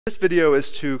This video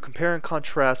is to compare and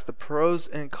contrast the pros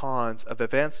and cons of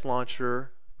Advanced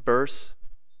Launcher versus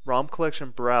Rom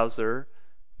Collection Browser,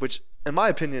 which in my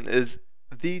opinion is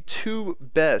the two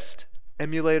best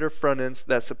emulator front ends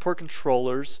that support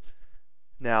controllers.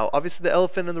 Now obviously the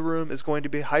elephant in the room is going to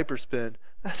be Hyperspin.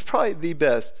 That's probably the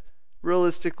best.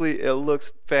 Realistically, it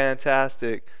looks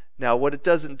fantastic. Now what it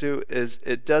doesn't do is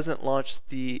it doesn't launch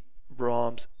the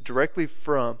ROMs directly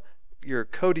from your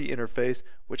Kodi interface,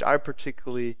 which I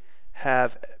particularly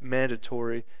have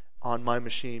mandatory on my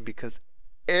machine because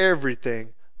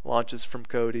everything launches from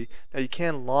Kodi. Now you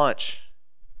can launch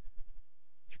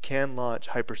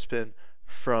Hyperspin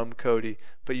from Kodi,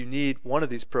 but you need one of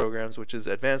these programs, which is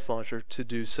Advanced Launcher, to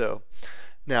do so.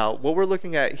 Now what we're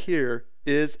looking at here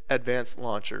is Advanced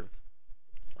Launcher.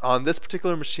 On this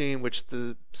particular machine, which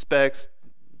the specs,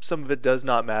 some of it does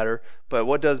not matter, but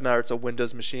what does matter, it's a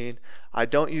Windows machine. I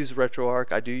don't use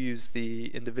RetroArch. I do use the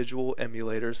individual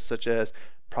emulators such as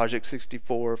Project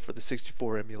 64 for the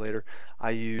 64 emulator.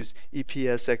 I use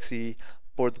EPSXE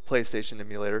for the PlayStation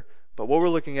emulator. But what we're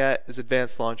looking at is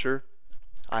Advanced Launcher.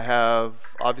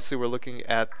 Obviously we're looking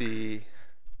at the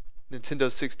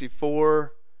Nintendo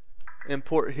 64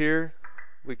 import here.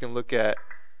 We can look at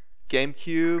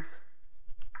GameCube.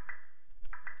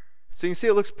 So you can see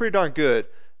it looks pretty darn good.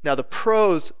 Now the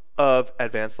pros of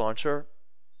Advanced Launcher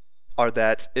are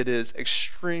that it is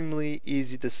extremely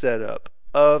easy to set up.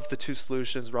 Of the two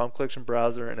solutions, Rom Collection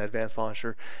Browser and Advanced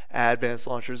Launcher, Advanced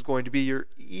Launcher is going to be your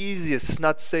easiest. It's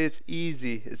not to say it's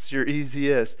easy, it's your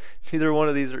easiest. Neither one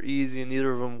of these are easy and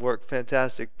neither of them work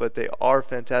fantastic, but they are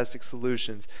fantastic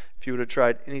solutions. If you would have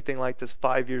tried anything like this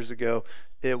 5 years ago,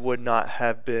 it would not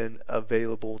have been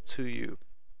available to you.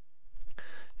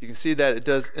 You can see that it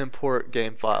does import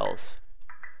game files.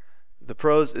 The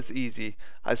pros, it's easy.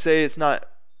 I say it's not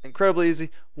incredibly easy.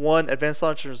 One, Advanced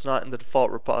Launcher is not in the default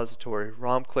repository.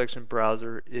 Rom Collection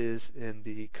Browser is in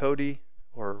the Kodi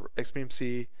or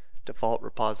XBMC default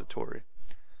repository.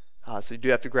 So you do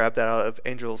have to grab that out of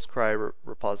Angel's Cry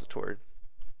repository.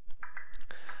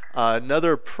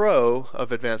 Another pro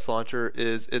of Advanced Launcher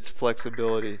is its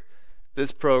flexibility.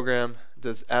 This program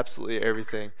does absolutely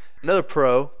everything. Another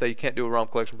pro that you can't do with Rom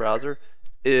Collection Browser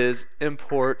is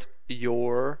import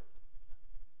your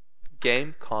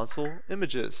game console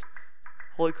images.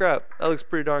 Holy crap, that looks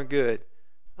pretty darn good.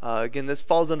 Again, this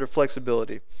falls under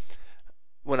flexibility.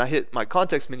 When I hit my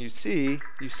context menu C,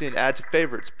 you see an add to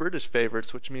favorites, British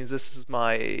favorites, which means this is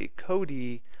my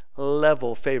Kodi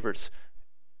level favorites.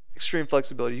 Extreme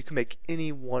flexibility. You can make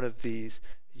any one of these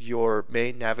your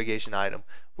main navigation item,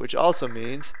 which also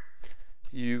means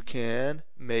you can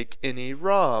make any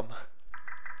ROM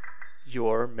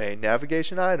your main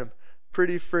navigation item.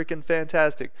 Pretty freaking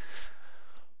fantastic.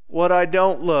 What I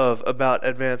don't love about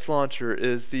Advanced Launcher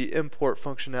is the import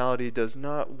functionality does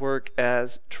not work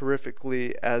as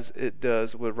terrifically as it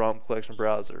does with Rom Collection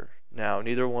Browser. Now,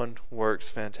 neither one works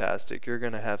fantastic. You're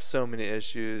going to have so many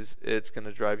issues, it's going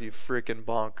to drive you freaking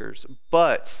bonkers.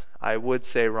 But I would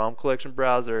say Rom Collection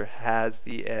Browser has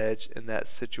the edge in that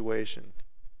situation.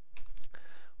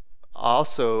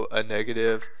 Also, a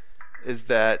negative is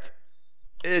that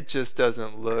it just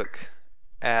doesn't look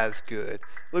as good. It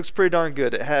looks pretty darn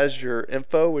good. It has your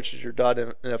info, which is your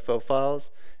 .info files.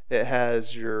 It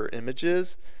has your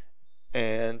images,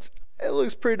 and it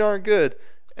looks pretty darn good.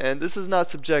 And this is not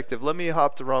subjective. Let me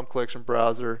hop to Rom Collection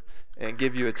Browser and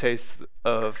give you a taste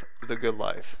of the good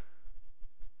life.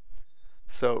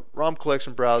 So Rom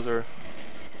Collection Browser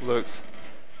looks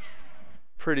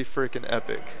pretty freaking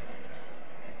epic.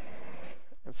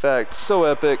 In fact, so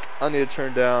epic, I need to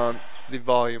turn down the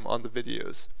volume on the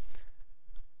videos.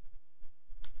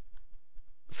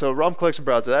 So Rom Collection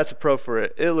Browser, that's a pro for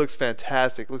it. It looks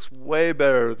fantastic. It looks way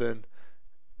better than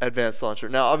Advanced Launcher.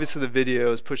 Now obviously the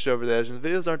video is pushed over the edge, and the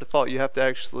videos aren't default. You have to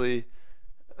actually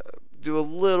do a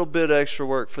little bit extra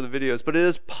work for the videos, but it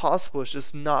is possible. It's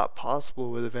just not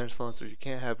possible with Advanced Launcher. You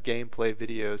can't have gameplay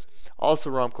videos. Also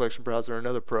Rom Collection Browser,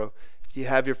 another pro. You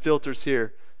have your filters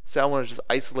here. Say I want to just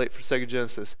isolate for Sega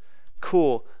Genesis.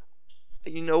 Cool.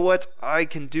 You know what? I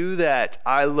can do that.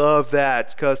 I love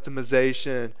that.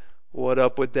 Customization. What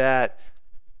up with that?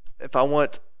 If I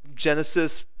want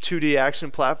Genesis 2D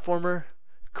action platformer,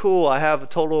 cool, I have a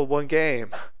total of one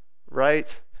game,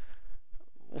 right?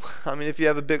 I mean, if you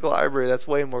have a big library, that's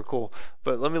way more cool.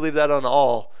 But let me leave that on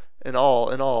all. And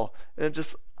it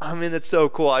just, I mean, it's so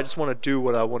cool. I just want to do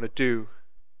what I want to do.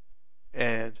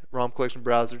 And Rom Collection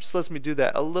Browser just lets me do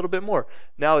that a little bit more.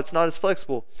 Now it's not as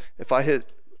flexible. If I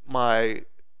hit my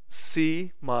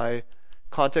my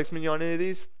context menu on any of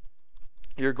these,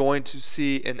 you're going to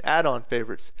see an add-on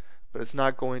favorites, but it's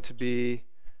not going to be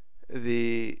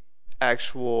the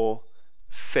actual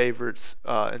favorites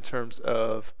in terms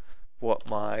of what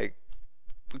my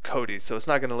Kodi. So it's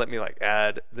not going to let me like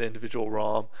add the individual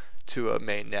ROM to a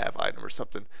main nav item or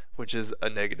something, which is a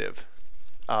negative.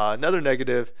 Another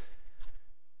negative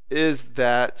is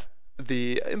that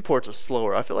the imports are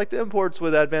slower. I feel like the imports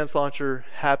with Advanced Launcher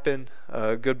happen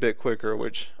a good bit quicker,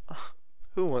 which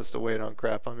who wants to wait on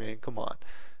crap? I mean, come on.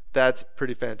 That's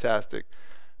pretty fantastic.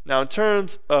 Now, in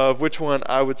terms of which one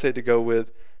I would say to go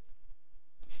with,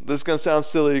 this is gonna sound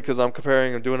silly because I'm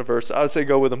comparing and doing a verse. I would say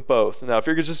go with them both. Now, if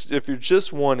you're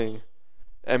just wanting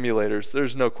emulators,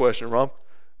 there's no question. ROM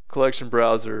Collection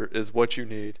Browser is what you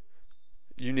need.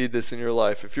 You need this in your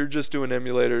life. If you're just doing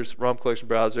emulators, ROM Collection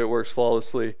Browser, it works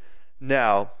flawlessly.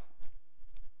 Now,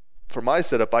 for my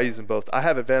setup, I use them both. I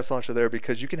have Advanced Launcher there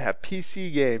because you can have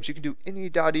PC games. You can do any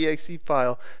 .exe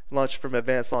file launch from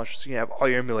Advanced Launcher, so you can have all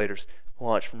your emulators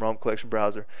launch from ROM Collection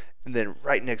Browser. And then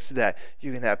right next to that,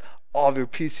 you can have all of your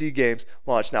PC games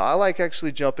launch. Now, I like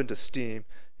actually jumping to Steam.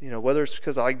 Whether it's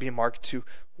because I like being marketed to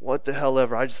what the hell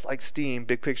ever. I just like Steam,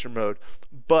 big picture mode.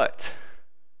 But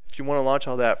if you want to launch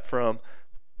all that from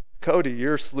Kodi,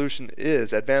 your solution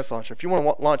is Advanced Launcher. If you want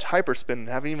to launch Hyperspin and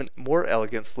have an even more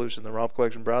elegant solution than ROM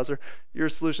Collection Browser, your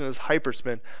solution is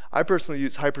Hyperspin. I personally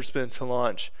use Hyperspin to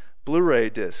launch Blu-ray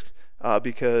discs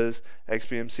because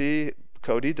XBMC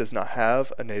Kodi does not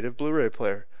have a native Blu-ray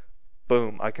player.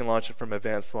 Boom, I can launch it from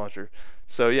Advanced Launcher.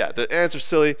 So yeah, the answer's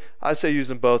silly. I say use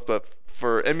them both, but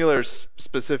for emulators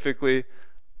specifically,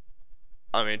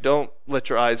 I mean, don't let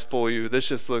your eyes fool you. This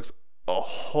just looks a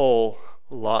whole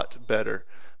lot better.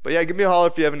 But yeah, give me a holler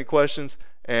if you have any questions.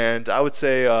 And I would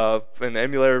say in the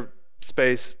emulator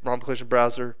space, ROM Collection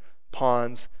Browser,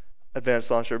 Pawns, Advanced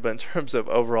Launcher. But in terms of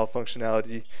overall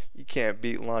functionality, you can't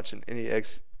beat launching any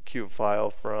execute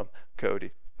file from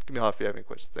Kodi. Give me a holler if you have any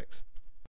questions. Thanks.